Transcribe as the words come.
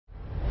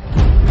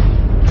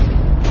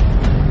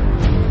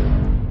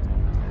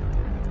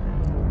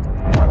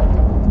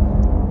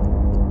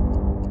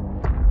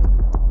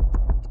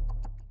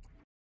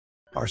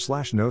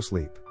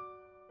r/nosleep.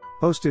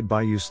 Posted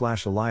by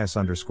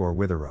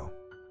u/Elias_Withero.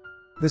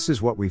 This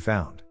is what we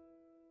found.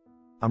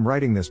 I'm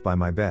writing this by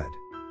my bed.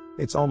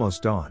 It's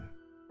almost dawn.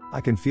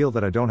 I can feel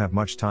that I don't have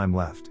much time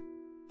left.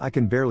 I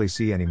can barely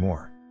see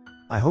anymore.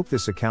 I hope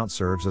this account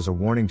serves as a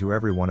warning to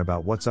everyone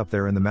about what's up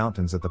there in the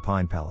mountains at the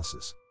Pine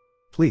Palaces.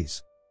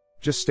 Please.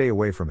 Just stay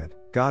away from it.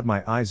 God,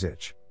 my eyes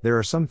itch. There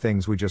are some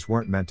things we just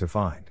weren't meant to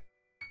find.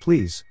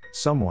 Please,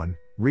 someone,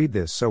 read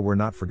this so we're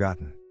not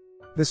forgotten.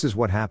 This is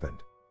what happened.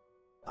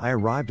 I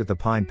arrived at the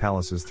Pine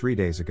Palaces 3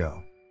 days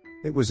ago.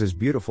 It was as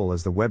beautiful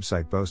as the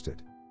website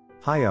boasted.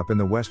 High up in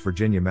the West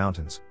Virginia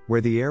mountains,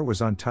 where the air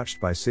was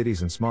untouched by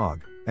cities and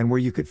smog, and where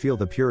you could feel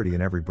the purity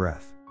in every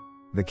breath.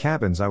 The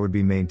cabins I would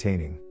be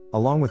maintaining,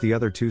 along with the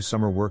other 2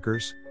 summer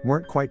workers,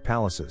 weren't quite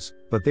palaces,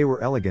 but they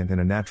were elegant in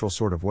a natural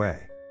sort of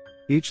way.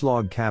 Each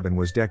log cabin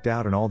was decked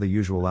out in all the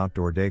usual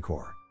outdoor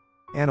decor.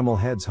 Animal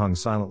heads hung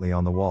silently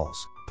on the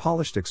walls,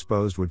 polished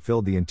exposed wood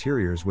filled the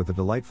interiors with a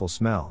delightful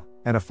smell,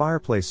 and a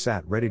fireplace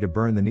sat ready to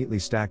burn the neatly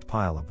stacked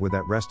pile of wood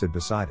that rested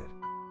beside it.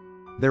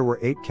 There were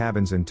 8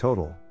 cabins in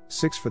total,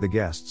 6 for the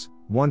guests,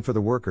 1 for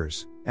the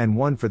workers, and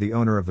 1 for the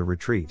owner of the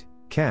retreat,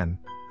 Ken,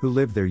 who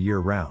lived there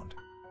year-round.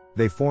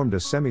 They formed a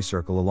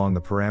semicircle along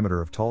the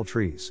perimeter of tall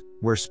trees,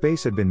 where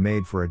space had been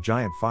made for a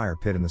giant fire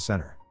pit in the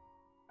center.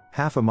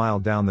 Half a mile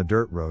down the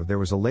dirt road there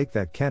was a lake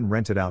that Ken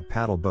rented out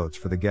paddle boats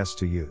for the guests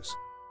to use.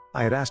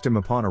 I had asked him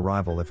upon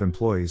arrival if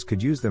employees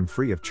could use them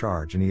free of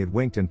charge, and he had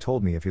winked and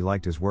told me if he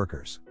liked his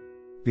workers.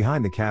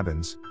 Behind the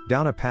cabins,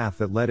 down a path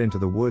that led into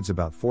the woods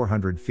about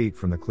 400 feet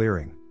from the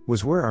clearing,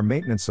 was where our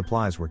maintenance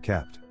supplies were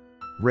kept.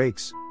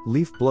 Rakes,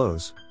 leaf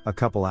blows, a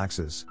couple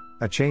axes,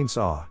 a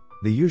chainsaw,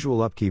 the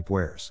usual upkeep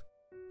wares.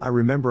 I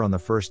remember on the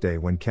first day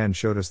when Ken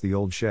showed us the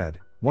old shed,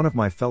 one of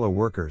my fellow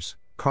workers,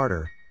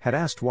 Carter, had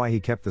asked why he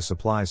kept the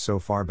supplies so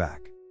far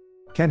back.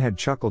 Ken had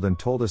chuckled and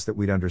told us that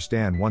we'd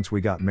understand once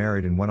we got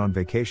married and went on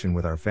vacation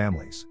with our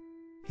families.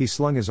 He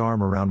slung his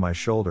arm around my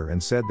shoulder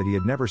and said that he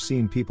had never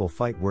seen people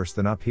fight worse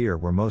than up here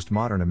where most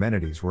modern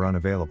amenities were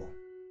unavailable.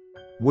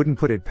 Wouldn't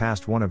put it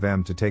past one of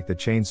them to take the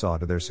chainsaw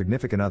to their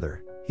significant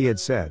other, he had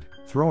said,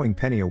 throwing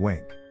Penny a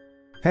wink.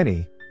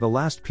 Penny, the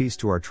last piece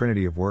to our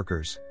trinity of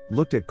workers,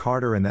 looked at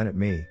Carter and then at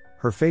me,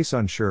 her face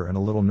unsure and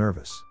a little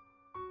nervous.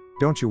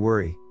 Don't you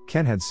worry,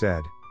 Ken had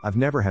said, I've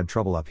never had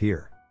trouble up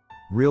here.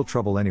 Real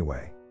trouble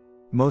anyway.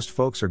 Most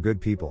folks are good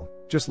people,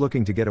 just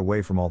looking to get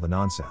away from all the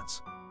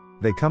nonsense.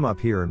 They come up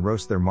here and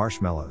roast their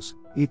marshmallows,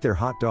 eat their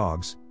hot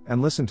dogs,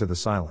 and listen to the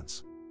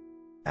silence.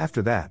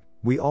 After that,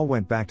 we all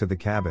went back to the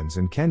cabins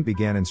and Ken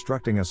began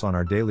instructing us on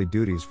our daily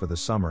duties for the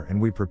summer, and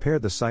we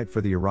prepared the site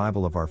for the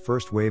arrival of our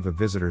first wave of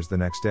visitors the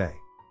next day.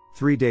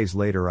 3 days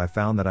later I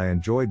found that I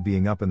enjoyed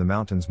being up in the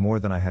mountains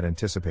more than I had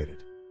anticipated.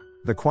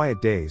 The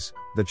quiet days,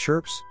 the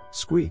chirps,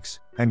 squeaks,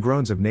 and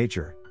groans of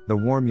nature, the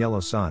warm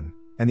yellow sun,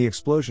 and the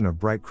explosion of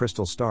bright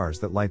crystal stars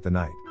that light the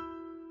night.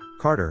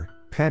 Carter,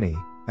 Penny,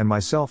 and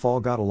myself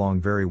all got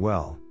along very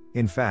well.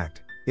 In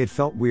fact, it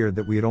felt weird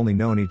that we had only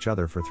known each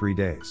other for 3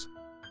 days.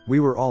 We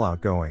were all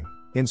outgoing,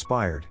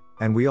 inspired,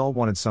 and we all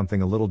wanted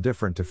something a little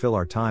different to fill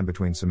our time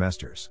between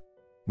semesters.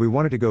 We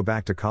wanted to go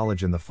back to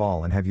college in the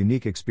fall and have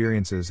unique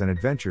experiences and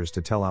adventures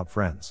to tell out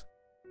friends.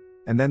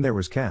 And then there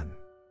was Ken.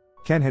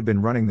 Ken had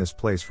been running this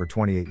place for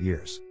 28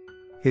 years.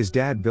 His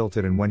dad built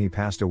it, and when he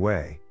passed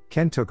away,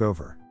 Ken took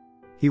over.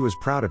 He was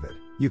proud of it,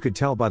 you could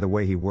tell by the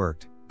way he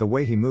worked, the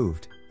way he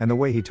moved, and the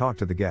way he talked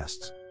to the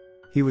guests.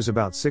 He was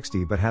about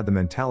 60 but had the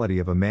mentality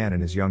of a man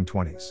in his young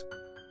 20s.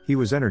 He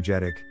was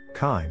energetic,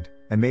 kind,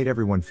 and made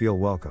everyone feel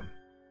welcome.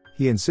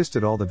 He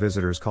insisted all the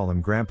visitors call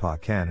him Grandpa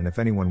Ken, and if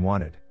anyone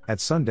wanted, at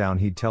sundown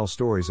he'd tell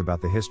stories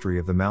about the history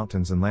of the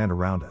mountains and land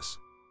around us.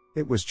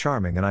 It was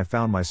charming, and I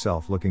found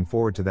myself looking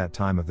forward to that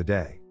time of the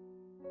day.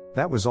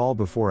 That was all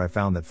before I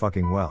found that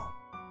fucking well.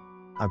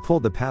 I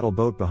pulled the paddle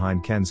boat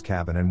behind Ken's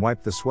cabin and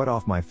wiped the sweat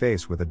off my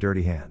face with a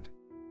dirty hand.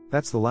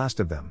 That's the last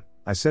of them,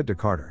 I said to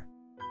Carter.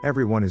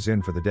 Everyone is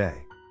in for the day.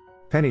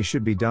 Penny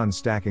should be done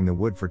stacking the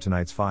wood for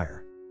tonight's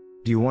fire.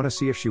 Do you want to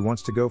see if she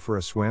wants to go for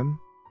a swim?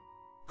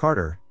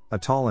 Carter, a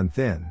tall and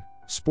thin,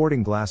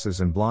 sporting glasses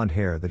and blonde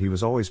hair that he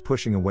was always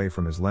pushing away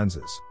from his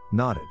lenses,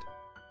 nodded.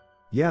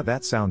 Yeah,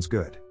 that sounds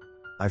good.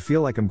 I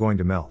feel like I'm going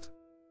to melt.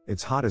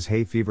 It's hot as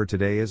hay fever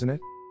today, isn't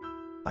it?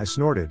 I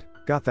snorted,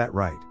 got that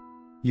right.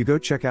 You go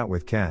check out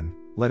with Ken,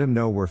 let him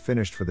know we're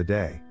finished for the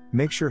day,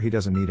 make sure he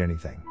doesn't need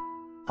anything.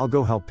 I'll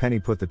go help Penny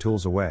put the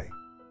tools away.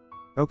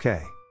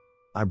 Okay.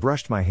 I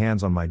brushed my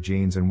hands on my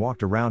jeans and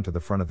walked around to the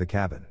front of the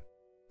cabin.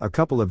 A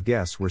couple of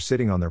guests were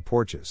sitting on their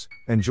porches,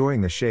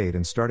 enjoying the shade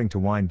and starting to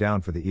wind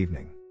down for the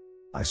evening.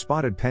 I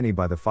spotted Penny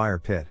by the fire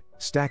pit,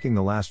 stacking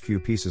the last few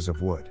pieces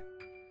of wood.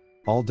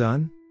 All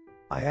done?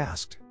 I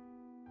asked.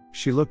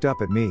 She looked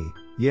up at me.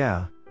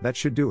 Yeah, that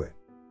should do it.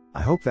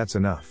 I hope that's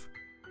enough.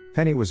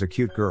 Penny was a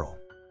cute girl.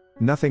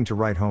 Nothing to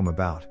write home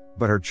about,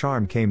 but her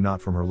charm came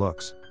not from her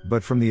looks,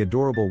 but from the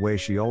adorable way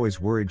she always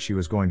worried she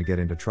was going to get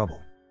into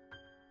trouble.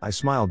 I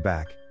smiled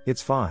back.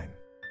 It's fine.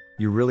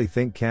 You really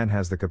think Ken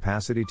has the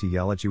capacity to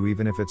yell at you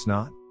even if it's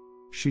not?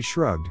 She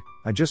shrugged.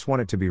 I just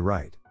want it to be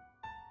right.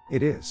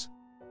 It is.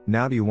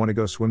 Now do you want to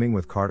go swimming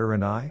with Carter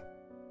and I?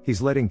 He's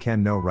letting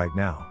Ken know right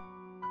now.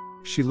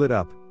 She lit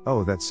up.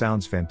 Oh, that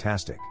sounds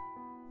fantastic.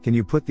 Can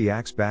you put the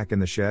axe back in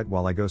the shed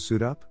while I go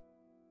suit up?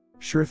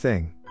 Sure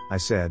thing, I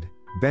said,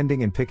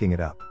 bending and picking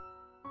it up.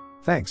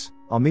 Thanks,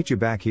 I'll meet you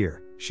back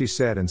here, she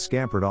said and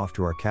scampered off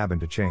to our cabin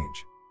to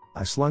change.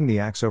 I slung the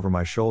axe over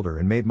my shoulder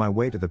and made my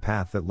way to the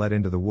path that led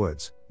into the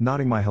woods,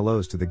 nodding my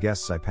hellos to the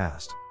guests I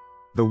passed.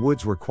 The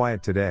woods were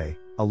quiet today,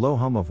 a low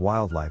hum of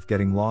wildlife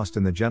getting lost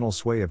in the gentle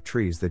sway of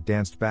trees that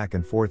danced back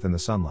and forth in the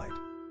sunlight.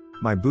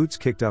 My boots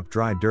kicked up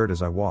dry dirt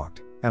as I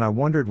walked, and I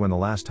wondered when the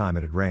last time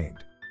it had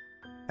rained.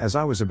 As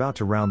I was about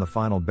to round the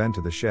final bend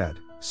to the shed,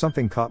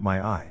 something caught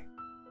my eye.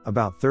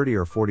 About 30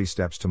 or 40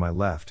 steps to my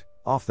left,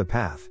 off the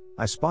path,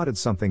 I spotted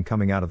something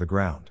coming out of the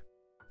ground.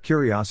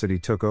 Curiosity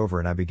took over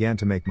and I began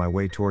to make my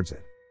way towards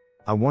it.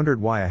 I wondered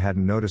why I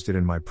hadn't noticed it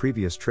in my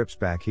previous trips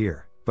back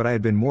here, but I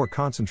had been more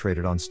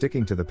concentrated on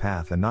sticking to the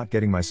path and not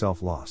getting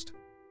myself lost.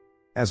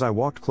 As I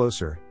walked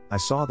closer, I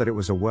saw that it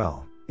was a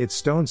well, its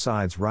stone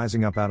sides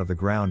rising up out of the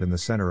ground in the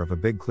center of a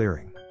big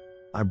clearing.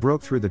 I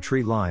broke through the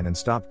tree line and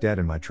stopped dead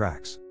in my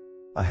tracks.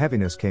 A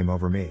heaviness came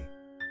over me.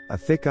 A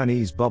thick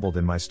unease bubbled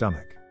in my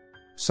stomach.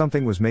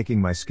 Something was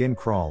making my skin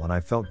crawl and I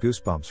felt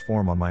goosebumps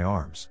form on my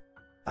arms.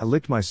 I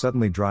licked my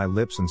suddenly dry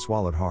lips and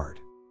swallowed hard.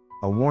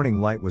 A warning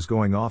light was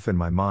going off in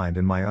my mind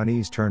and my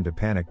unease turned to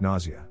panic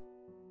nausea.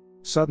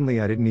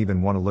 Suddenly I didn't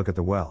even want to look at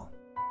the well.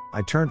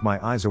 I turned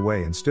my eyes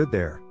away and stood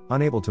there,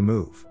 unable to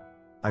move.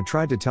 I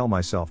tried to tell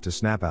myself to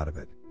snap out of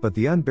it, but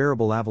the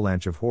unbearable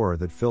avalanche of horror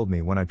that filled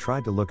me when I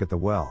tried to look at the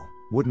well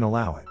wouldn't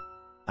allow it.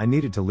 I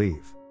needed to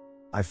leave.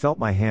 I felt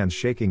my hands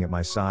shaking at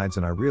my sides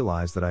and I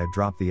realized that I had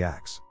dropped the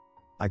axe.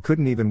 I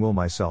couldn't even will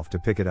myself to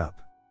pick it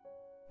up.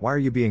 Why are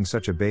you being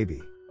such a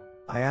baby?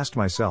 I asked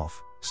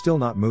myself, still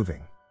not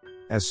moving.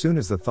 As soon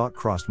as the thought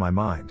crossed my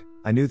mind,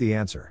 I knew the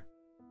answer.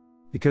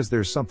 Because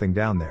there's something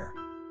down there.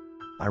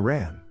 I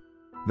ran.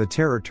 The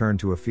terror turned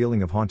to a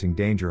feeling of haunting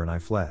danger and I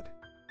fled.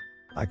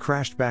 I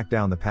crashed back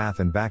down the path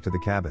and back to the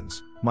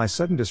cabins, my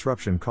sudden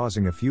disruption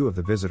causing a few of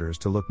the visitors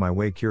to look my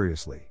way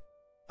curiously.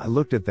 I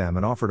looked at them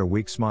and offered a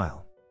weak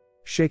smile.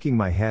 Shaking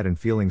my head and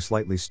feeling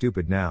slightly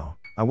stupid now,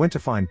 I went to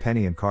find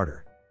Penny and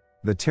Carter.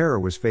 The terror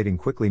was fading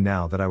quickly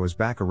now that I was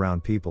back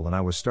around people and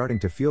I was starting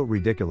to feel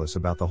ridiculous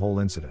about the whole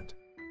incident.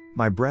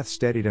 My breath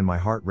steadied and my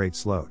heart rate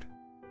slowed.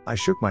 I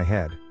shook my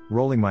head,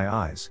 rolling my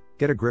eyes.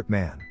 Get a grip,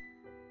 man.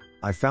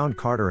 I found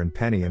Carter and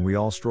Penny and we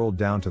all strolled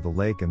down to the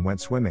lake and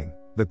went swimming,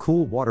 the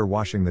cool water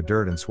washing the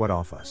dirt and sweat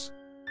off us.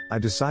 I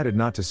decided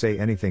not to say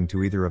anything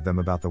to either of them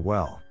about the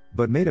well,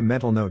 but made a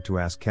mental note to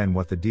ask Ken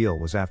what the deal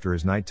was after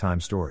his nighttime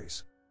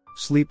stories.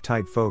 Sleep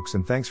tight, folks,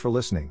 and thanks for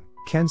listening,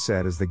 Ken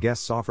said as the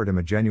guests offered him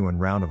a genuine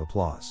round of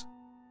applause.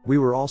 We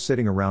were all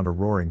sitting around a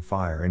roaring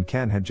fire and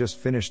Ken had just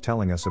finished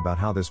telling us about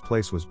how this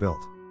place was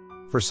built.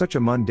 For such a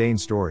mundane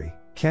story,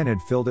 Ken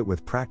had filled it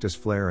with practice,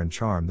 flair and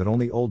charm that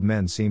only old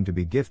men seem to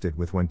be gifted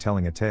with when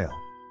telling a tale.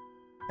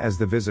 As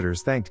the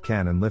visitors thanked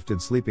Ken and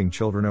lifted sleeping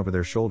children over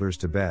their shoulders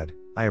to bed,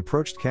 I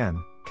approached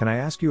Ken. Can I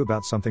ask you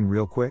about something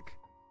real quick?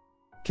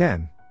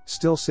 Ken,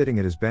 still sitting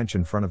at his bench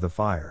in front of the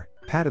fire,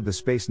 patted the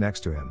space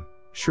next to him.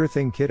 Sure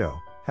thing, kiddo,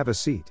 have a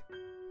seat.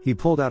 He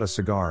pulled out a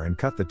cigar and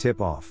cut the tip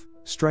off,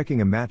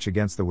 striking a match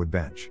against the wood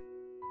bench.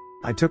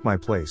 I took my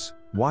place,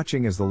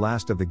 watching as the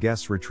last of the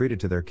guests retreated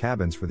to their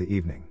cabins for the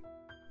evening.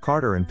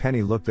 Carter and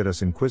Penny looked at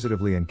us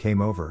inquisitively and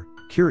came over,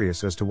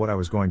 curious as to what I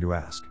was going to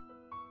ask.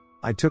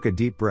 I took a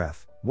deep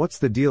breath. What's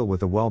the deal with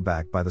the well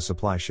back by the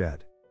supply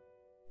shed?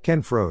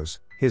 Ken froze,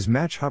 his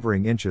match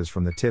hovering inches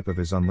from the tip of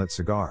his unlit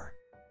cigar.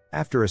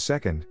 After a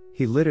second,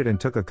 he lit it and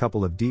took a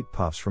couple of deep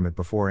puffs from it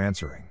before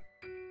answering.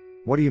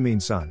 What do you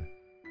mean, son?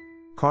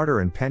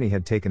 Carter and Penny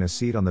had taken a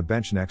seat on the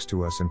bench next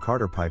to us and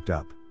Carter piped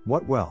up,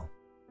 what well?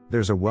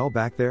 There's a well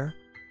back there?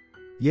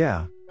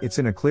 Yeah, it's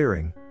in a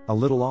clearing, a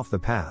little off the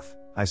path,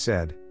 I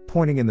said,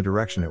 pointing in the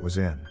direction it was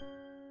in.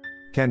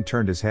 Ken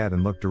turned his head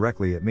and looked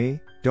directly at me.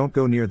 Don't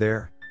go near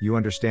there, you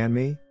understand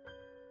me?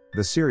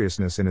 The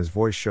seriousness in his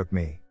voice shook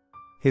me.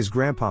 His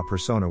grandpa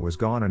persona was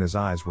gone and his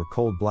eyes were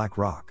cold black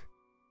rock.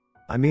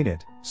 I mean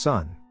it,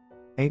 son.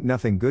 Ain't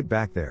nothing good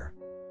back there.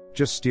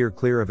 Just steer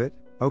clear of it,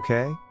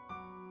 okay?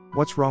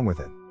 What's wrong with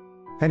it?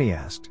 Penny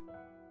asked.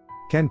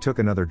 Ken took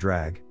another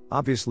drag,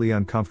 obviously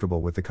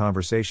uncomfortable with the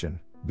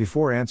conversation,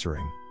 before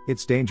answering,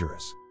 it's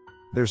dangerous.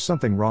 There's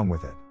something wrong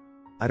with it.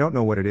 I don't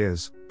know what it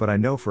is, but I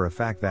know for a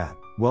fact that,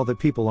 well, that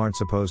people aren't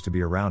supposed to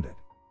be around it.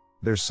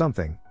 There's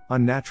something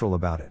unnatural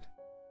about it.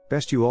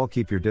 Best you all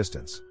keep your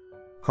distance.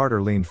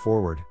 Carter leaned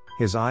forward,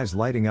 his eyes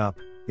lighting up.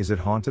 Is it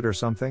haunted or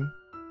something?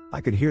 I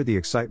could hear the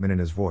excitement in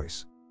his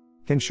voice.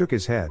 Ken shook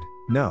his head.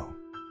 No.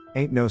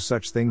 Ain't no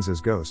such things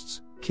as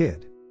ghosts,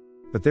 kid.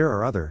 But there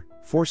are other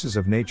forces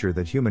of nature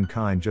that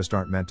humankind just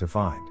aren't meant to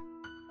find.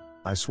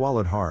 I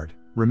swallowed hard,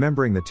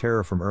 remembering the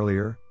terror from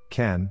earlier.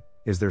 Ken,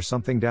 is there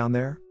something down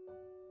there?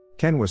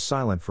 Ken was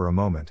silent for a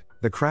moment,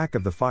 the crack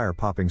of the fire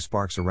popping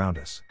sparks around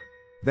us.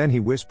 Then he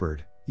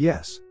whispered,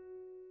 yes.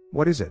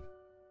 What is it?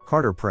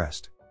 Carter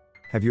pressed.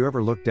 Have you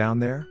ever looked down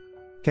there?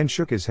 Ken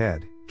shook his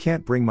head.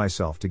 Can't bring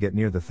myself to get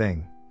near the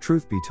thing.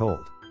 truth be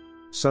told.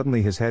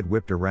 Suddenly his head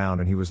whipped around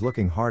and he was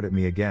looking hard at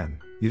me again.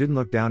 You didn't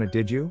look down it,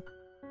 did you?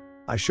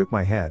 I shook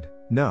my head.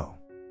 No.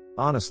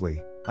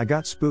 Honestly, I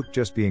got spooked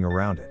just being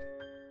around it.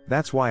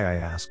 That's why I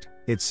asked.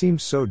 It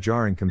seems so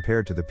jarring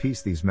compared to the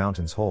peace these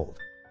mountains hold.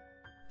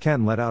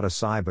 Ken let out a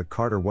sigh, but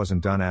Carter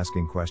wasn't done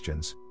asking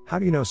questions. How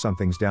do you know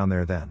something's down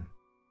there then?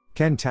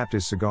 Ken tapped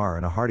his cigar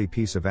and a hearty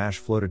piece of ash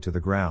floated to the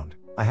ground.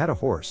 I had a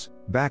horse,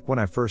 back when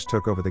I first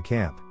took over the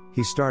camp.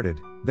 He started,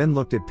 then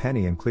looked at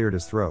Penny and cleared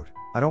his throat.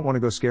 I don't want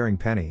to go scaring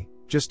Penny,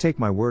 just take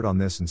my word on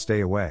this and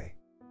stay away.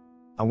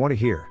 I want to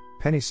hear,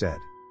 Penny said.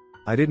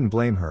 I didn't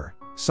blame her.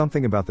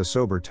 Something about the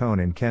sober tone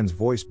in Ken's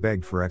voice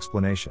begged for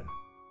explanation.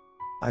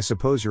 I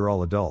suppose you're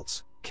all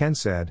adults, Ken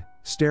said,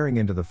 staring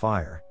into the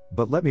fire,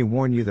 but let me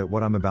warn you that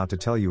what I'm about to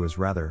tell you is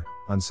rather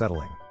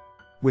unsettling.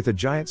 With a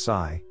giant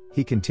sigh,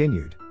 he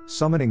continued,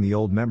 summoning the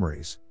old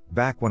memories.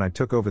 Back when I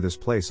took over this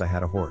place I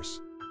had a horse.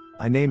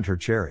 I named her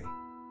Cherry.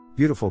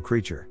 Beautiful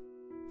creature.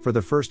 For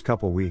the first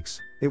couple weeks,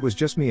 it was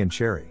just me and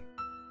Cherry.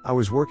 I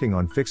was working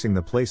on fixing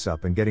the place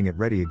up and getting it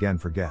ready again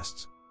for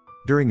guests.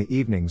 During the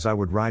evenings I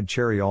would ride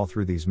Cherry all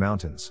through these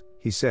mountains,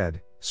 he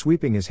said,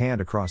 sweeping his hand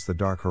across the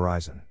dark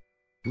horizon.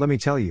 Let me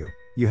tell you,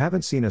 you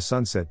haven't seen a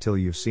sunset till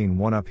you've seen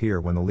one up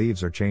here when the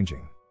leaves are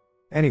changing.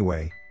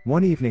 Anyway,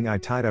 one evening I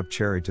tied up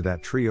Cherry to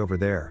that tree over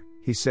there,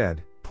 he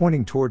said,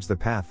 pointing towards the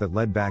path that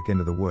led back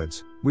into the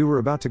woods. We were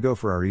about to go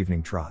for our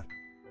evening trot.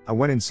 I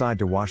went inside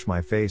to wash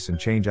my face and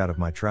change out of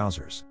my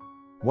trousers.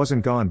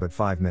 Wasn't gone but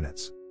 5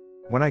 minutes.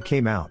 When I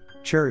came out,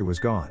 Cherry was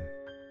gone.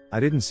 I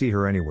didn't see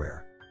her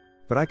anywhere.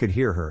 But I could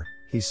hear her,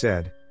 he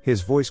said,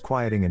 his voice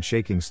quieting and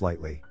shaking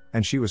slightly,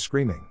 and she was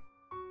screaming.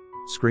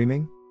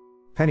 Screaming?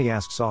 Penny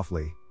asked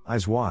softly,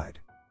 eyes wide.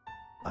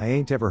 I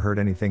ain't ever heard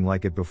anything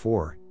like it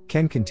before,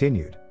 Ken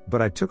continued,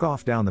 but I took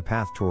off down the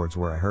path towards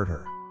where I heard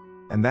her.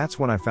 And that's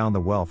when I found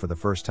the well for the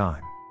first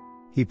time.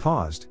 He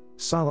paused,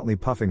 silently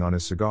puffing on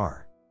his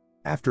cigar.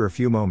 After a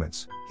few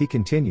moments, he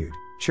continued,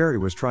 Cherry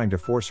was trying to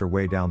force her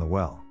way down the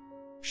well.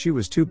 She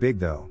was too big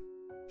though.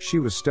 She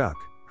was stuck,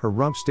 her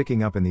rump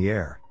sticking up in the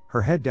air,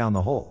 her head down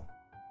the hole.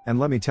 And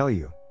let me tell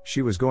you,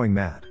 she was going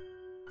mad.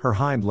 Her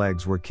hind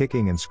legs were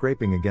kicking and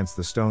scraping against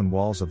the stone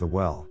walls of the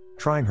well,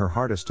 trying her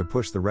hardest to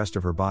push the rest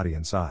of her body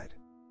inside.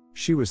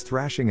 She was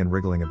thrashing and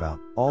wriggling about,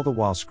 all the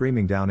while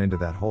screaming down into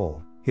that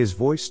hole. His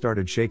voice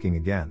started shaking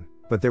again,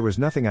 but there was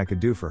nothing I could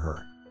do for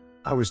her.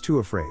 I was too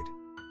afraid.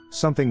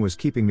 Something was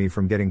keeping me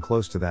from getting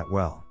close to that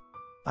well.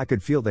 I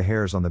could feel the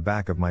hairs on the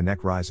back of my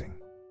neck rising.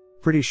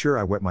 Pretty sure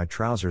I wet my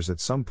trousers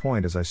at some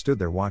point as I stood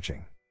there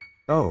watching.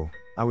 Oh,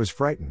 I was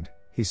frightened,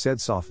 he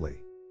said softly.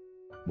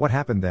 What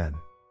happened then?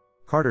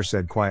 Carter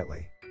said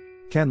quietly.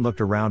 Ken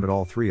looked around at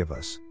all three of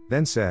us,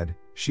 then said,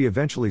 she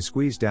eventually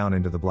squeezed down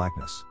into the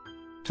blackness.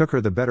 Took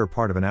her the better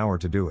part of an hour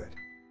to do it.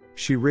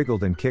 She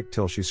wriggled and kicked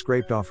till she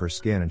scraped off her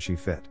skin and she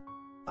fit.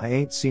 I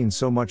ain't seen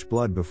so much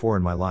blood before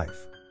in my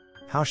life.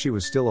 How she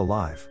was still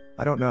alive,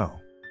 I don't know.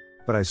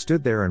 But I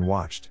stood there and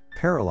watched,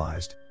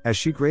 paralyzed, as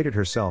she grated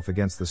herself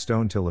against the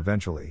stone till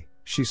eventually,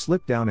 she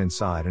slipped down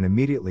inside and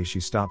immediately she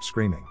stopped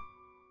screaming.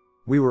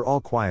 We were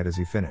all quiet as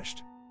he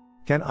finished.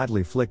 Ken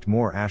idly flicked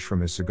more ash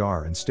from his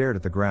cigar and stared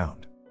at the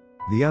ground.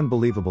 The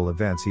unbelievable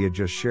events he had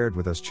just shared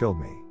with us chilled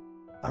me.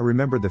 I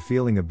remembered the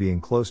feeling of being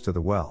close to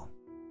the well.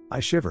 I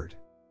shivered.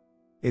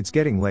 It's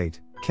getting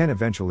late, Ken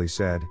eventually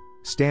said,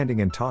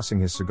 standing and tossing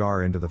his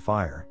cigar into the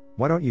fire.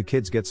 Why don't you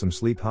kids get some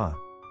sleep, huh?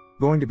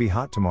 Going to be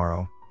hot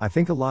tomorrow. I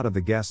think a lot of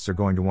the guests are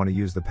going to want to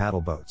use the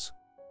paddle boats.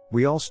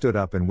 We all stood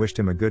up and wished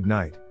him a good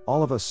night,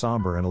 all of us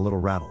somber and a little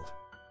rattled.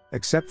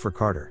 Except for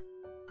Carter.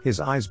 His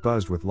eyes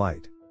buzzed with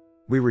light.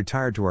 We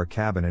retired to our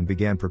cabin and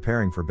began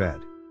preparing for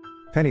bed.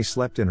 Penny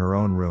slept in her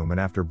own room and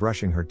after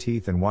brushing her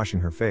teeth and washing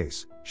her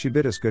face, she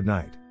bid us good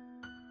night.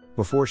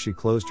 Before she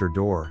closed her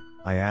door,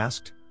 I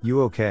asked,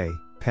 "You okay,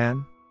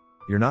 Pen?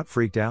 You're not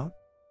freaked out?"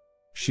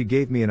 She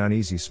gave me an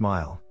uneasy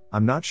smile.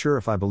 I'm not sure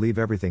if I believe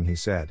everything he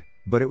said,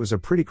 but it was a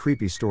pretty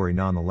creepy story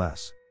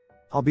nonetheless.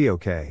 I'll be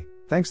okay,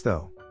 thanks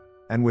though.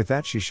 And with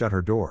that she shut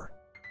her door.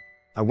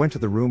 I went to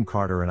the room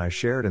Carter and I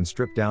shared and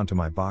stripped down to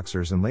my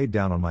boxers and laid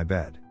down on my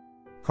bed.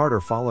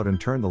 Carter followed and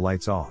turned the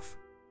lights off.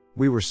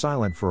 We were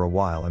silent for a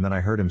while and then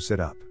I heard him sit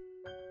up.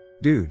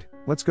 "Dude,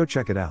 let's go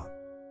check it out."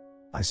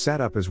 I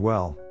sat up as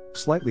well,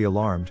 slightly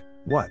alarmed.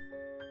 "What?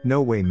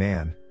 No way,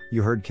 man,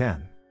 you heard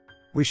Ken.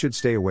 We should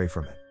stay away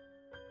from it."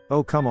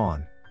 "Oh come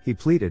on," he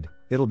pleaded,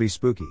 "it'll be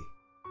spooky.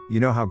 You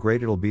know how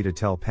great it'll be to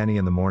tell Penny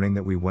in the morning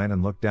that we went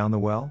and looked down the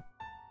well?"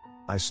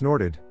 I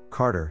snorted.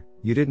 "Carter,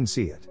 you didn't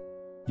see it.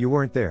 You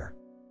weren't there.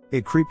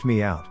 It creeped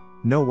me out.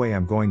 No way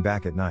I'm going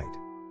back at night.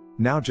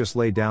 Now just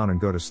lay down and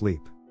go to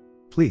sleep.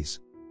 Please.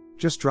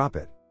 Just drop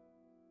it."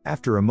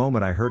 After a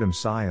moment I heard him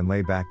sigh and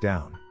lay back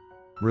down.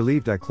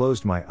 Relieved I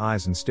closed my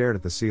eyes and stared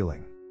at the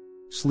ceiling.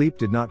 Sleep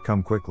did not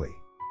come quickly.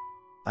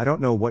 I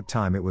don't know what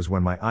time it was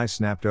when my eyes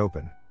snapped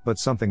open, but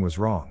something was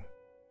wrong.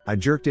 I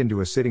jerked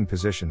into a sitting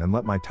position and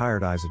let my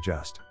tired eyes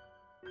adjust.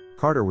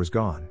 Carter was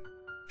gone.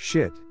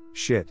 Shit,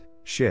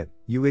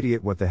 you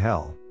idiot, what the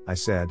hell, I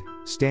said,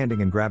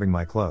 standing and grabbing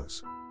my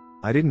clothes.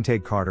 I didn't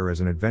take Carter as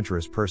an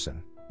adventurous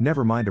person.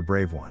 Never mind a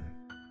brave one.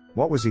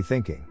 What was he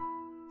thinking?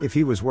 If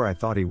he was where I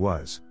thought he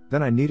was,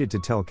 then I needed to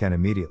tell Ken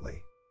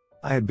immediately.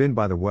 I had been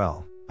by the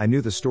well, I knew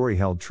the story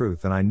held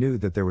truth, and I knew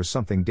that there was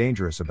something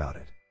dangerous about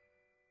it.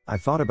 I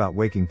thought about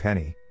waking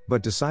Penny,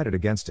 but decided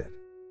against it.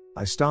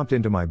 I stomped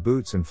into my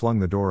boots and flung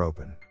the door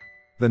open.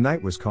 The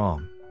night was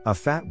calm, a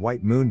fat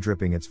white moon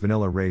dripping its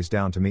vanilla rays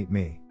down to meet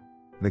me.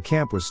 The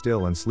camp was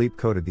still and sleep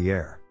coated the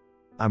air.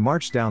 I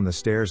marched down the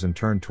stairs and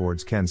turned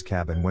towards Ken's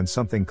cabin when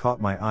something caught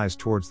my eyes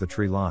towards the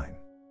tree line.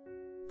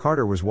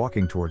 Carter was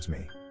walking towards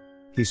me.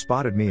 He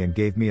spotted me and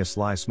gave me a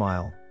sly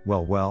smile.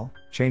 Well,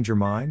 change your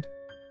mind?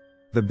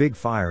 The big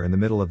fire in the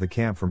middle of the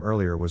camp from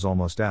earlier was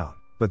almost out,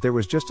 but there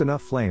was just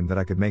enough flame that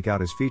I could make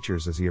out his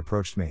features as he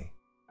approached me.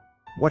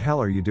 What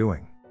hell are you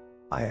doing?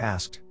 I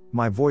asked,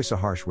 my voice a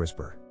harsh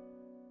whisper.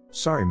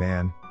 Sorry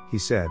man, he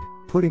said,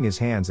 putting his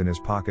hands in his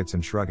pockets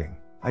and shrugging.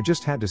 I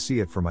just had to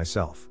see it for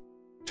myself.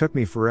 Took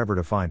me forever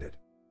to find it.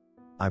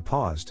 I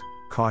paused,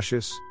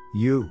 cautious.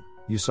 You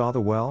saw the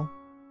well?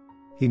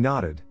 He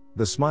nodded,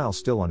 the smile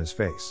still on his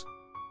face.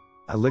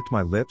 I licked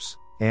my lips,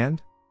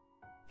 and?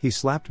 He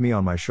slapped me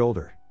on my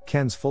shoulder.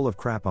 Ken's full of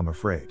crap, I'm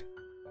afraid.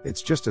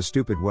 It's just a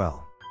stupid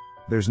well.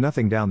 There's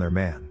nothing down there,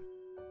 man.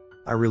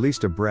 I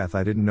released a breath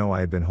I didn't know I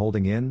had been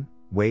holding in.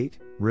 Wait,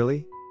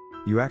 really?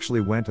 You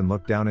actually went and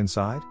looked down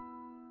inside?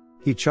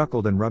 He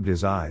chuckled and rubbed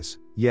his eyes.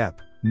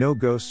 Yep, no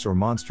ghosts or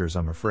monsters,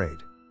 I'm afraid.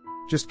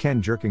 Just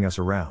Ken jerking us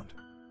around.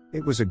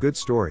 It was a good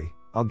story,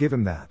 I'll give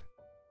him that.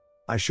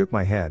 I shook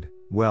my head.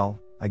 Well,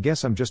 I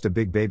guess I'm just a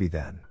big baby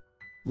then.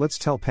 Let's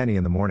tell Penny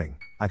in the morning.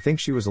 I think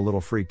she was a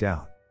little freaked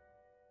out.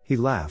 He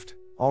laughed.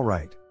 All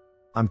right.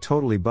 I'm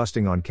totally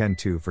busting on Ken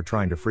too for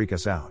trying to freak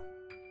us out.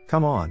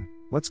 Come on,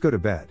 let's go to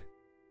bed.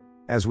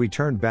 As we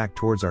turned back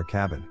towards our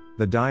cabin,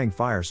 the dying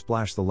fire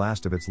splashed the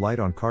last of its light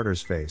on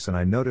Carter's face, and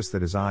I noticed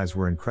that his eyes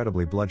were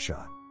incredibly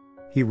bloodshot.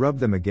 He rubbed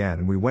them again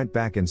and we went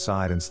back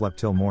inside and slept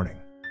till morning.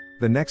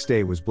 The next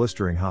day was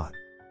blistering hot.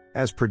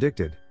 As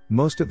predicted,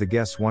 most of the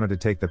guests wanted to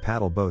take the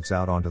paddle boats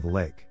out onto the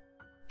lake.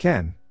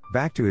 Ken,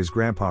 back to his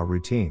grandpa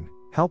routine,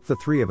 helped the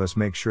three of us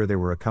make sure they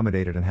were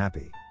accommodated and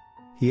happy.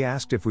 He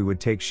asked if we would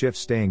take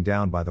shifts staying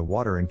down by the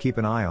water and keep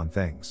an eye on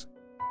things.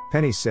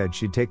 Penny said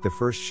she'd take the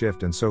first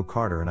shift, and so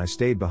Carter and I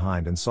stayed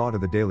behind and saw to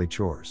the daily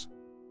chores.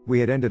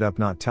 We had ended up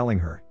not telling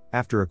her,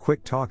 after a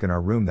quick talk in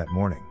our room that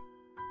morning.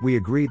 We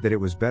agreed that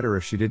it was better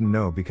if she didn't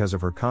know because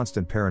of her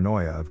constant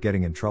paranoia of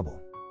getting in trouble.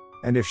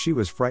 And if she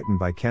was frightened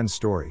by Ken's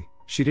story,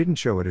 she didn't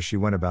show it as she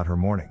went about her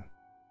morning.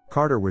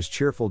 Carter was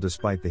cheerful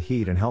despite the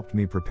heat and helped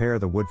me prepare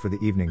the wood for the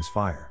evening's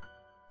fire.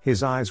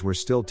 His eyes were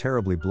still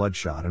terribly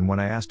bloodshot, and when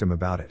I asked him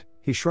about it,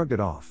 he shrugged it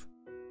off.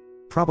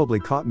 Probably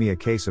caught me a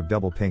case of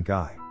double pink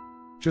eye.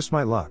 Just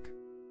my luck.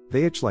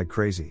 They itch like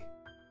crazy.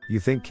 You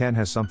think Ken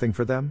has something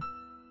for them?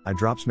 Eye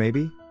drops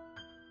maybe?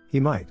 He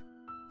might.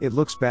 It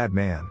looks bad,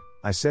 man,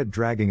 I said,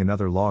 dragging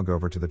another log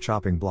over to the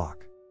chopping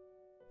block.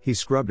 He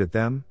scrubbed at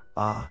them.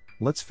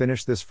 Let's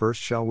finish this first,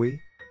 shall we?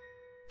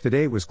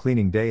 Today was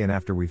cleaning day, and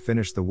after we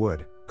finished the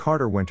wood,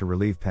 Carter went to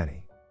relieve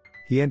Penny.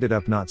 He ended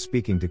up not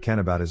speaking to Ken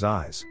about his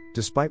eyes,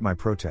 despite my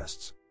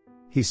protests.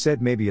 He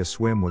said maybe a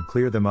swim would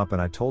clear them up,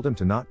 and I told him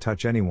to not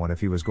touch anyone if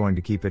he was going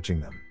to keep itching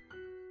them.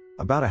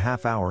 About a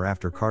half hour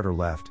after Carter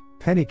left,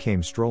 Penny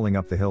came strolling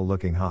up the hill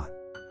looking hot.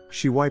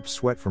 She wiped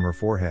sweat from her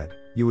forehead.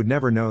 You would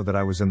never know that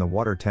I was in the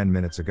water 10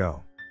 minutes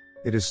ago.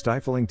 It is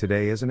stifling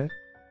today, isn't it?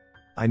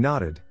 I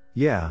nodded.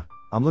 Yeah,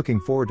 I'm looking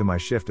forward to my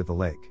shift at the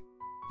lake.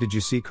 Did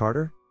you see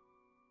Carter?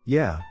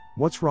 Yeah,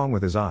 what's wrong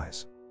with his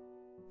eyes?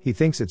 He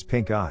thinks it's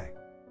pink eye.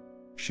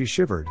 She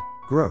shivered.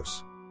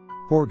 Gross.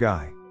 Poor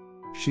guy.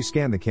 She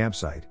scanned the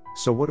campsite.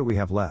 So what do we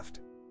have left?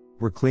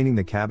 We're cleaning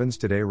the cabins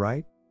today,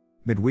 right?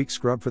 Midweek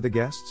scrub for the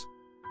guests?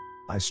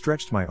 I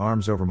stretched my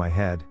arms over my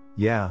head.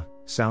 Yeah,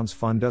 sounds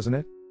fun, doesn't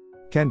it?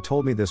 Ken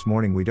told me this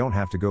morning we don't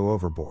have to go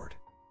overboard.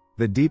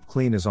 The deep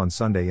clean is on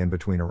Sunday in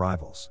between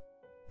arrivals.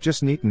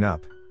 Just neaten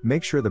up,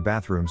 make sure the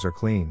bathrooms are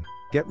clean,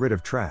 get rid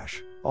of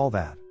trash, all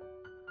that.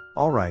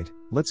 All right,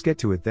 let's get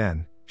to it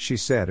then, she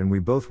said, and we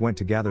both went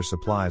to gather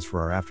supplies for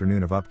our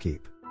afternoon of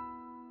upkeep.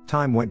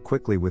 Time went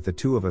quickly with the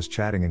two of us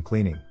chatting and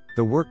cleaning.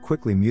 The work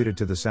quickly muted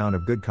to the sound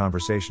of good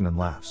conversation and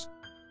laughs.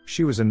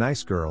 She was a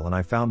nice girl, and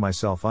I found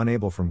myself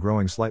unable from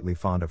growing slightly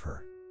fond of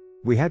her.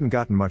 We hadn't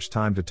gotten much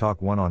time to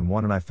talk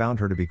one-on-one, and I found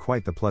her to be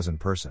quite the pleasant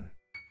person.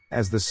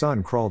 As the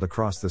sun crawled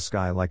across the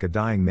sky like a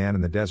dying man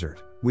in the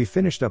desert, we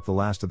finished up the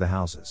last of the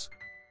houses.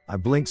 I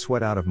blinked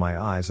sweat out of my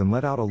eyes and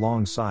let out a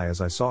long sigh as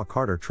I saw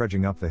Carter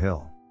trudging up the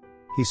hill.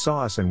 He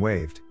saw us and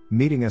waved,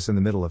 meeting us in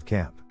the middle of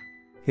camp.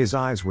 His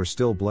eyes were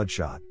still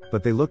bloodshot,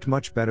 but they looked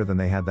much better than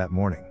they had that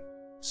morning.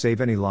 Save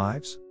any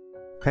lives?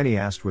 Penny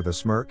asked with a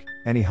smirk.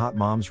 Any hot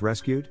moms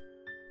rescued?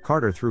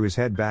 Carter threw his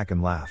head back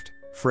and laughed.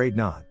 Afraid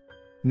not.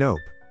 Nope,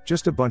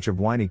 just a bunch of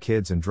whiny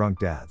kids and drunk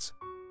dads.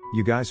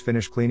 You guys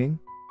finished cleaning?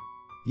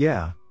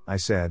 Yeah, I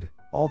said,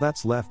 all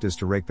that's left is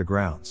to rake the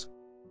grounds.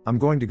 I'm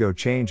going to go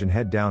change and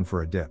head down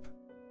for a dip.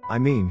 I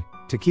mean,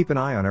 to keep an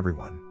eye on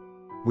everyone.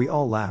 We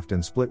all laughed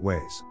and split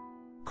ways.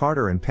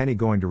 Carter and Penny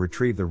going to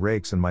retrieve the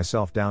rakes and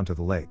myself down to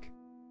the lake.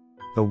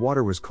 The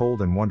water was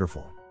cold and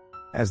wonderful.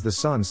 As the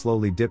sun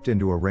slowly dipped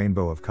into a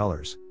rainbow of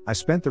colors, I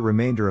spent the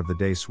remainder of the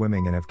day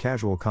swimming and have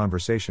casual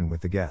conversation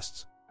with the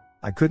guests.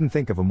 I couldn't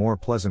think of a more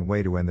pleasant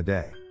way to end the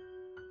day.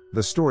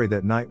 The story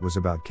that night was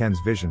about Ken's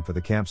vision for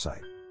the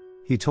campsite.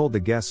 He told the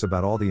guests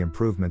about all the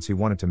improvements he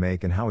wanted to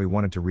make and how he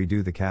wanted to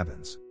redo the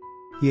cabins.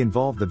 He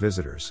involved the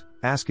visitors,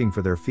 asking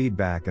for their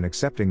feedback and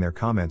accepting their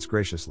comments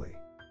graciously.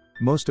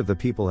 Most of the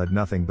people had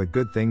nothing but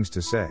good things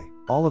to say,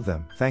 all of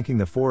them thanking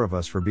the four of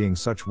us for being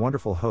such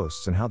wonderful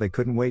hosts and how they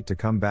couldn't wait to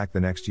come back the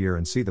next year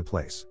and see the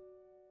place.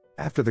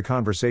 After the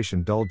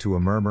conversation dulled to a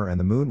murmur and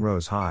the moon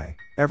rose high,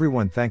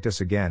 everyone thanked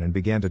us again and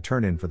began to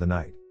turn in for the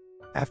night.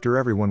 After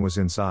everyone was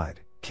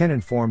inside, Ken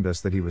informed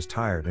us that he was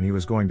tired and he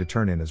was going to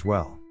turn in as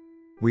well.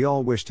 We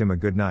all wished him a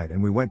good night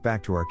and we went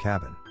back to our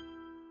cabin.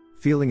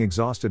 Feeling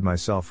exhausted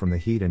myself from the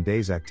heat and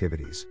day's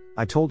activities,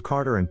 I told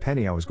Carter and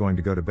Penny I was going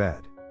to go to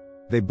bed.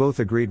 They both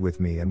agreed with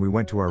me and we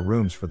went to our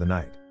rooms for the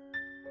night.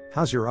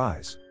 "How's your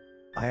eyes?"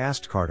 I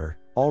asked Carter,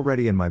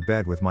 already in my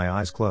bed with my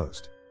eyes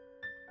closed.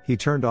 He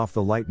turned off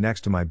the light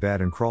next to my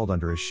bed and crawled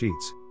under his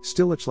sheets,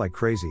 still itch like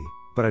crazy,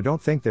 but I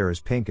don't think they're as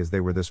pink as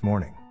they were this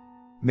morning.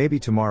 "Maybe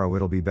tomorrow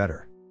it'll be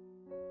better."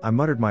 I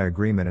muttered my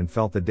agreement and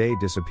felt the day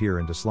disappear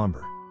into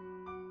slumber.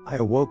 I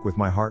awoke with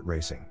my heart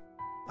racing.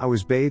 I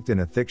was bathed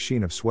in a thick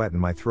sheen of sweat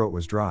and my throat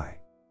was dry.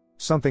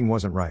 Something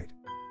wasn't right.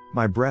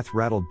 My breath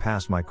rattled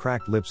past my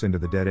cracked lips into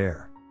the dead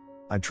air.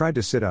 I tried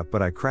to sit up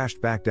but I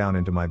crashed back down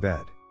into my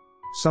bed.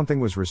 Something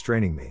was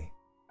restraining me.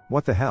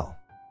 What the hell?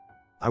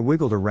 I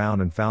wiggled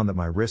around and found that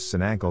my wrists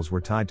and ankles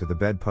were tied to the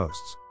bed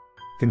posts.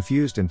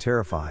 Confused and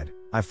terrified,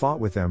 I fought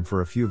with them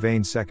for a few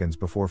vain seconds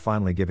before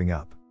finally giving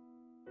up.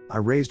 I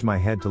raised my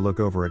head to look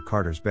over at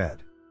Carter's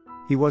bed.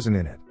 He wasn't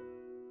in it.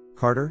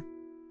 "Carter?"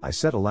 I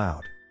said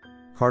aloud.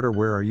 "Carter,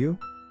 where are you?"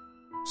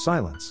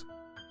 Silence.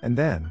 And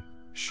then,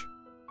 shh.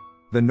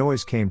 The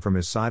noise came from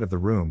his side of the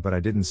room but I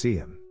didn't see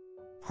him.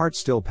 Heart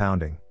still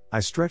pounding, I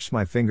stretched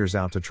my fingers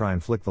out to try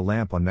and flick the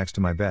lamp on next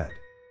to my bed.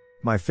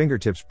 My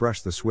fingertips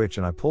brushed the switch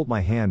and I pulled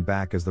my hand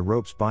back as the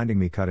ropes binding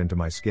me cut into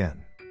my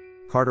skin.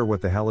 "Carter,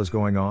 what the hell is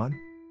going on?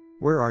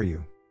 Where are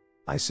you?"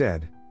 I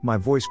said, my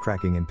voice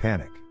cracking in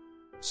panic.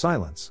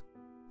 Silence.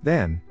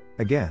 Then,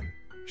 again,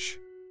 shh.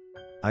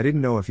 I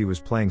didn't know if he was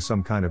playing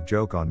some kind of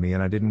joke on me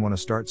and I didn't want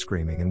to start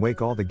screaming and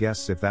wake all the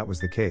guests if that was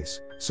the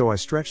case, so I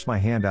stretched my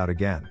hand out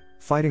again,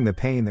 fighting the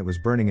pain that was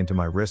burning into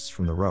my wrists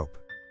from the rope.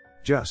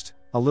 "Just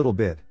a little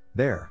bit,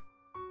 there."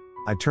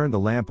 I turned the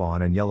lamp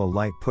on and yellow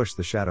light pushed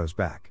the shadows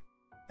back.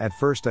 At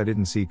first I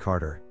didn't see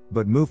Carter,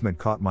 but movement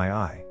caught my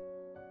eye.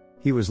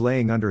 He was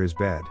laying under his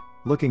bed,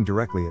 looking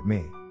directly at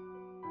me.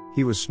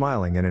 He was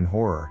smiling and in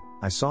horror,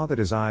 I saw that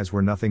his eyes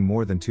were nothing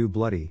more than two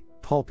bloody,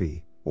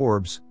 pulpy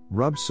orbs,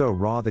 rubbed so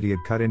raw that he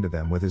had cut into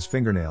them with his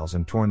fingernails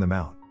and torn them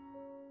out.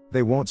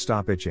 "They won't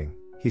stop itching,"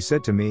 he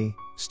said to me,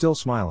 still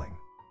smiling.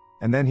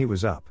 And then he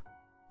was up.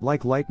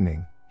 Like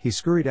lightning, he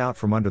scurried out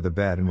from under the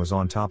bed and was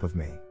on top of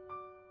me.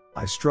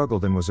 I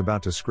struggled and was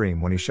about to scream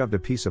when he shoved a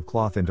piece of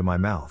cloth into my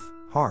mouth,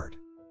 hard.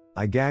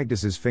 I gagged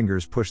as his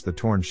fingers pushed the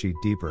torn sheet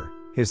deeper,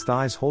 his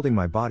thighs holding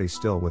my body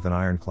still with an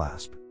iron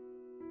clasp.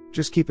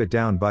 "Just keep it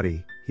down,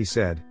 buddy," he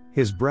said,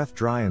 his breath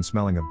dry and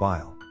smelling of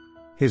bile.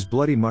 His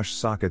bloody mush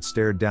socket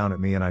stared down at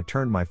me and I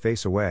turned my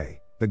face away,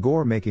 the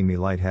gore making me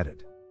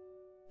lightheaded.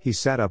 He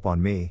sat up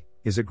on me.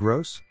 "Is it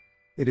gross?"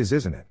 "It is,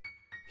 isn't it?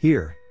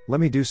 Here, let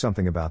me do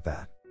something about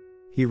that."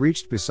 He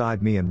reached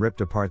beside me and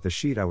ripped apart the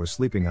sheet I was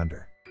sleeping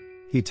under.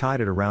 He tied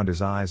it around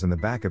his eyes and the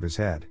back of his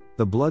head,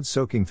 the blood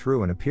soaking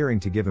through and appearing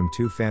to give him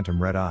two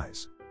phantom red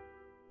eyes.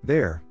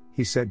 "There,"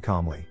 he said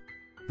calmly.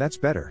 "That's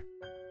better.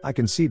 I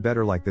can see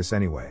better like this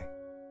anyway.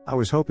 I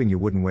was hoping you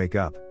wouldn't wake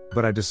up,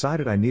 but I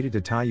decided I needed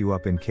to tie you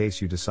up in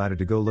case you decided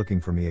to go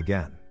looking for me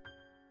again."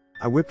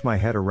 I whipped my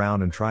head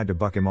around and tried to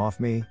buck him off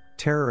me,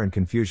 terror and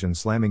confusion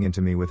slamming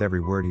into me with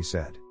every word he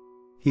said.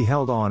 He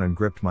held on and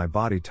gripped my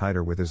body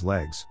tighter with his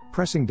legs,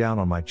 pressing down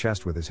on my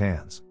chest with his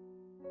hands.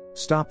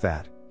 "Stop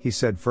that," he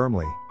said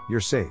firmly, "you're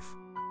safe.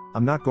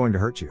 I'm not going to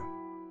hurt you.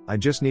 I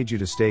just need you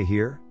to stay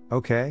here,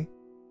 okay?"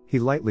 He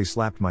lightly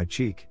slapped my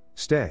cheek.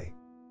 "Stay."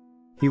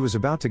 He was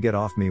about to get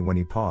off me when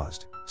he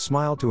paused,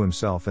 smiled to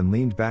himself and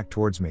leaned back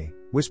towards me,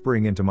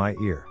 whispering into my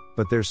ear,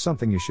 "But there's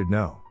something you should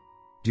know.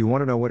 Do you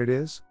want to know what it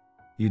is?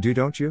 You do,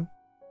 don't you?"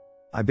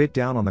 I bit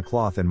down on the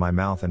cloth in my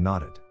mouth and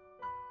nodded.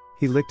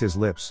 He licked his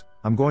lips.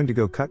 "I'm going to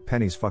go cut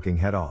Penny's fucking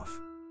head off."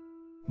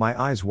 My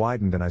eyes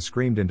widened and I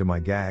screamed into my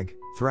gag,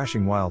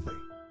 thrashing wildly.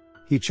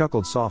 He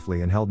chuckled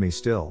softly and held me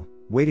still,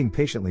 waiting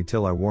patiently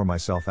till I wore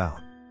myself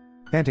out.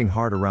 Panting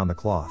hard around the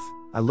cloth,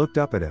 I looked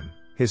up at him,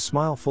 his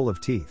smile full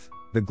of teeth,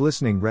 the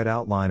glistening red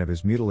outline of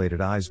his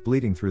mutilated eyes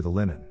bleeding through the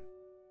linen.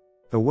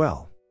 The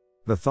well.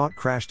 The thought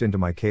crashed into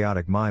my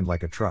chaotic mind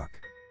like a truck.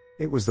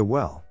 It was the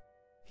well.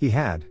 He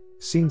had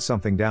seen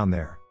something down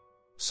there.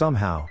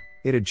 Somehow,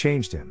 it had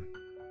changed him.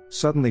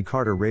 Suddenly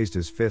Carter raised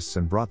his fists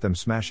and brought them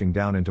smashing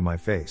down into my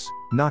face,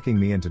 knocking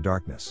me into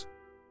darkness.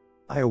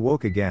 I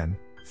awoke again,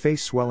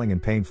 face swelling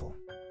and painful.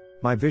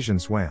 My vision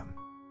swam.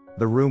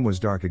 The room was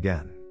dark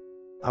again.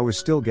 I was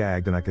still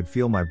gagged and I could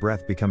feel my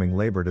breath becoming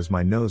labored as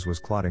my nose was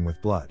clotting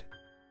with blood.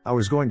 I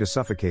was going to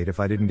suffocate if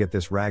I didn't get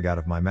this rag out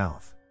of my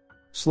mouth.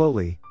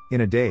 Slowly,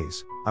 in a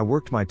daze, I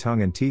worked my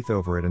tongue and teeth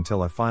over it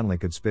until I finally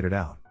could spit it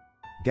out.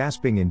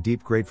 Gasping in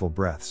deep grateful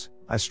breaths,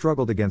 I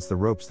struggled against the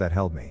ropes that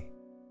held me.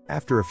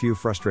 After a few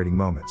frustrating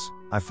moments,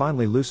 I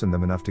finally loosened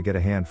them enough to get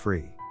a hand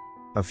free.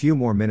 A few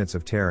more minutes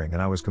of tearing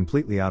and I was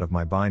completely out of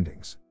my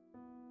bindings.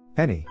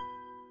 Penny.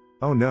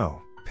 Oh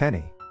no,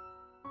 Penny.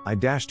 I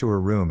dashed to her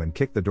room and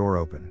kicked the door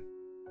open.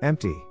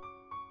 Empty.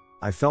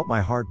 I felt my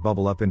heart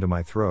bubble up into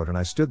my throat and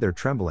I stood there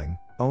trembling.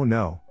 Oh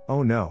no,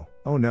 oh no,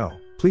 oh no,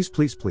 please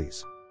please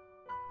please.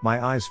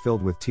 My eyes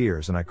filled with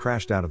tears and I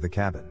crashed out of the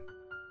cabin.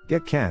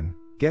 Get Ken,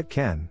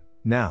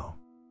 now.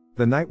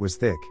 The night was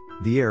thick,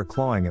 the air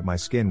clawing at my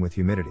skin with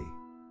humidity.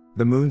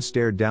 The moon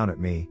stared down at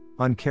me,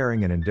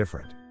 uncaring and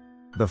indifferent.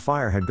 The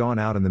fire had gone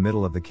out in the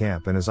middle of the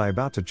camp and as I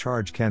about to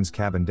charge Ken's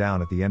cabin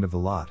down at the end of the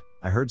lot,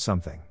 I heard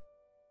something.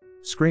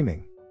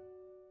 Screaming.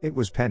 It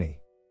was Penny.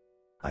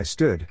 I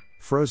stood,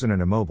 frozen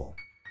and immobile.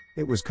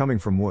 It was coming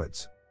from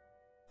woods.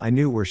 I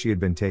knew where she had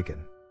been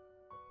taken.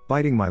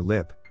 Biting my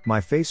lip,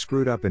 my face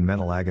screwed up in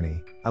mental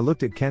agony, I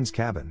looked at Ken's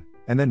cabin,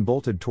 and then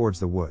bolted towards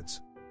the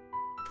woods.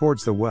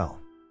 Towards the well.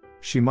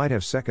 She might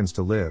have seconds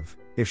to live.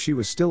 If she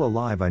was still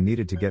alive I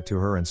needed to get to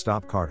her and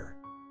stop Carter.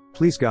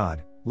 Please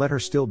God, let her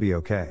still be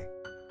okay.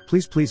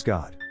 Please please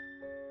God.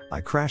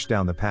 I crashed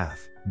down the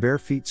path, bare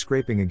feet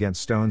scraping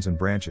against stones and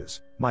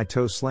branches, my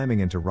toes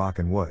slamming into rock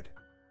and wood.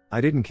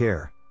 I didn't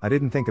care, I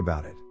didn't think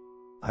about it.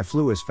 I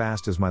flew as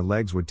fast as my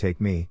legs would take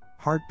me,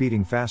 heart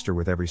beating faster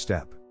with every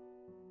step.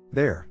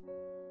 There.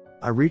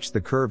 I reached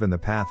the curve in the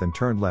path and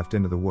turned left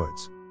into the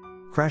woods.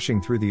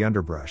 Crashing through the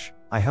underbrush,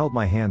 I held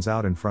my hands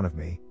out in front of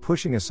me,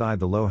 pushing aside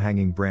the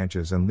low-hanging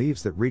branches and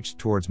leaves that reached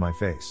towards my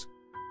face.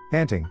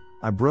 Panting,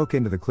 I broke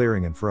into the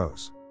clearing and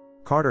froze.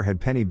 Carter had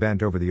Penny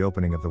bent over the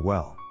opening of the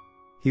well.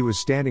 He was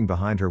standing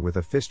behind her with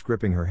a fist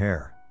gripping her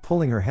hair,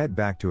 pulling her head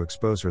back to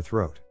expose her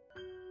throat.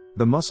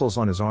 The muscles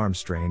on his arms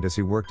strained as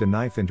he worked a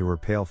knife into her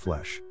pale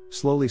flesh,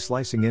 slowly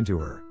slicing into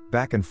her,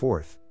 back and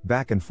forth,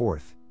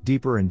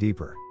 deeper and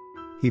deeper.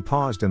 He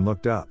paused and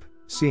looked up,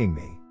 seeing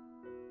me.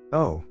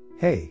 Oh,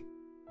 hey.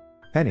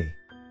 Penny.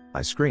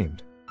 I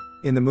screamed.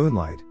 In the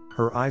moonlight,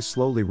 her eyes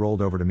slowly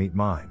rolled over to meet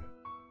mine.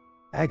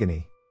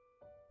 Agony.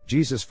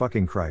 Jesus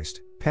fucking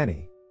Christ,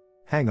 Penny.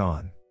 Hang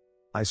on.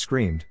 I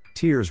screamed,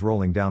 tears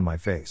rolling down my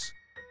face.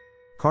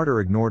 Carter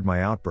ignored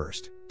my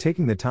outburst,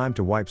 taking the time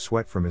to wipe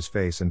sweat from his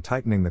face and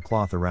tightening the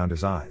cloth around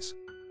his eyes.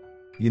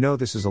 You know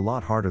this is a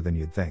lot harder than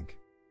you'd think.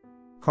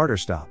 Carter,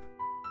 stop.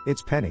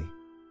 It's Penny.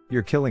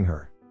 You're killing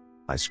her.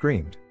 I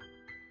screamed.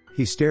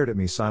 He stared at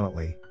me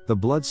silently, the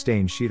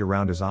blood-stained sheet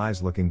around his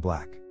eyes looking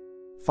black.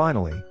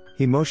 Finally,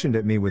 he motioned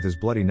at me with his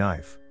bloody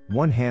knife,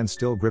 one hand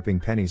still gripping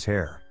Penny's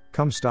hair.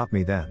 Come stop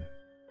me then.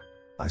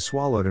 I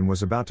swallowed and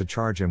was about to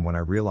charge him when I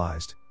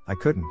realized, I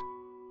couldn't.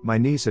 My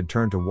knees had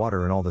turned to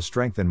water and all the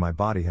strength in my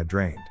body had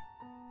drained.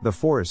 The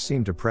forest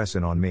seemed to press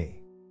in on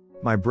me.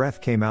 My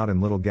breath came out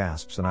in little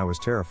gasps and I was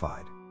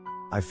terrified.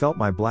 I felt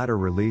my bladder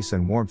release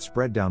and warmth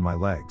spread down my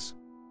legs.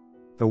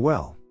 The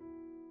well.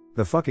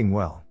 The fucking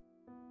well.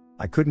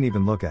 I couldn't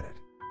even look at it.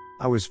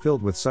 I was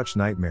filled with such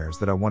nightmares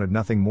that I wanted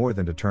nothing more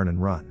than to turn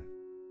and run.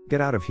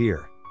 Get out of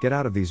here, get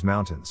out of these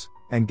mountains,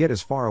 and get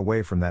as far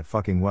away from that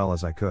fucking well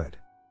as I could.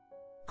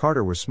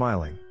 Carter was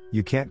smiling.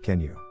 You can't, can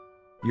you?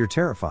 You're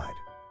terrified.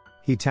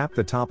 He tapped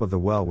the top of the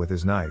well with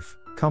his knife.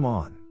 Come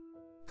on.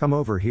 Come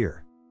over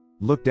here.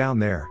 Look down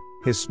there.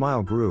 His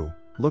smile grew.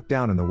 Look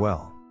down in the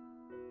well.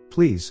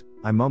 Please,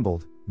 I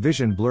mumbled,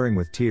 vision blurring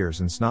with tears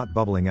and snot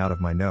bubbling out of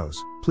my nose.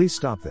 Please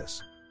stop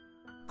this.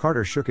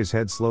 Carter shook his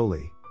head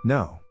slowly.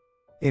 No.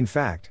 In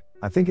fact,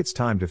 I think it's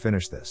time to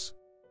finish this.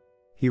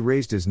 He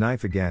raised his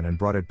knife again and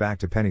brought it back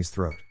to Penny's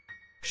throat.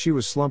 She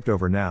was slumped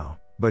over now,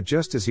 but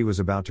just as he was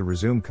about to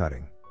resume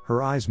cutting,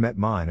 her eyes met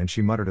mine and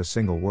she muttered a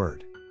single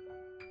word.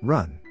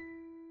 Run.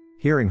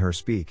 Hearing her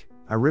speak,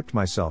 I ripped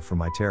myself from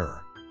my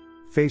terror.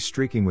 Face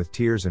streaking with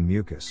tears and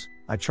mucus,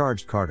 I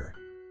charged Carter.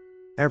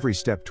 Every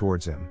step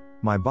towards him,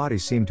 my body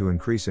seemed to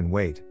increase in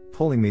weight,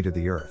 pulling me to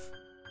the earth.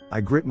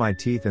 I grit my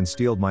teeth and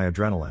steeled my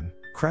adrenaline,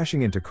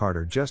 crashing into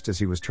Carter just as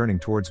he was turning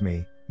towards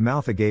me,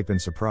 mouth agape in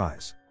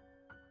surprise.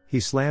 He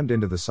slammed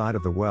into the side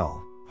of the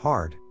well,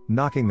 hard,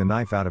 knocking the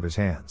knife out of his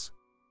hands.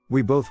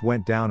 We both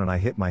went down and I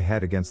hit my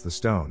head against the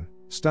stone,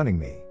 stunning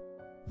me.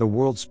 The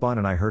world spun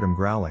and I heard him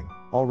growling,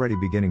 already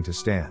beginning to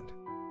stand.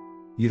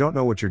 You don't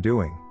know what you're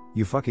doing,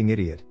 you fucking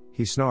idiot,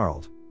 he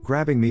snarled,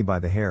 grabbing me by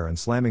the hair and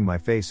slamming my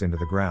face into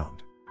the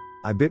ground.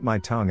 I bit my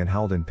tongue and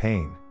howled in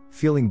pain,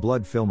 feeling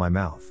blood fill my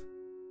mouth.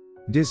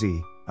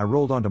 Dizzy, I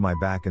rolled onto my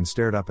back and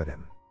stared up at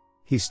him.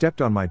 He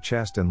stepped on my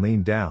chest and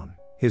leaned down,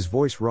 his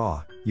voice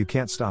raw, you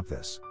can't stop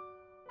this.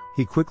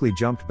 He quickly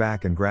jumped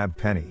back and grabbed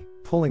Penny,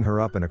 pulling her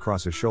up and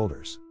across his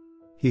shoulders.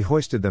 He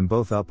hoisted them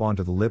both up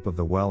onto the lip of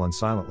the well and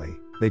silently,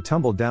 they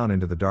tumbled down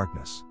into the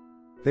darkness.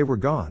 They were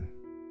gone.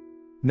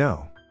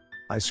 No.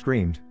 I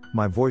screamed,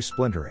 my voice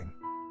splintering.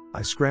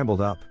 I scrambled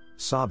up,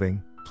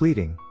 sobbing,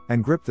 pleading,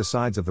 and gripped the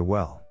sides of the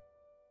well.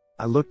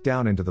 I looked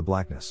down into the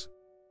blackness.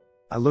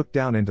 I looked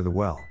down into the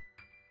well.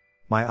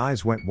 My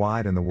eyes went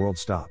wide and the world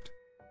stopped.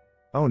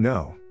 Oh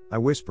no, I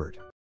whispered.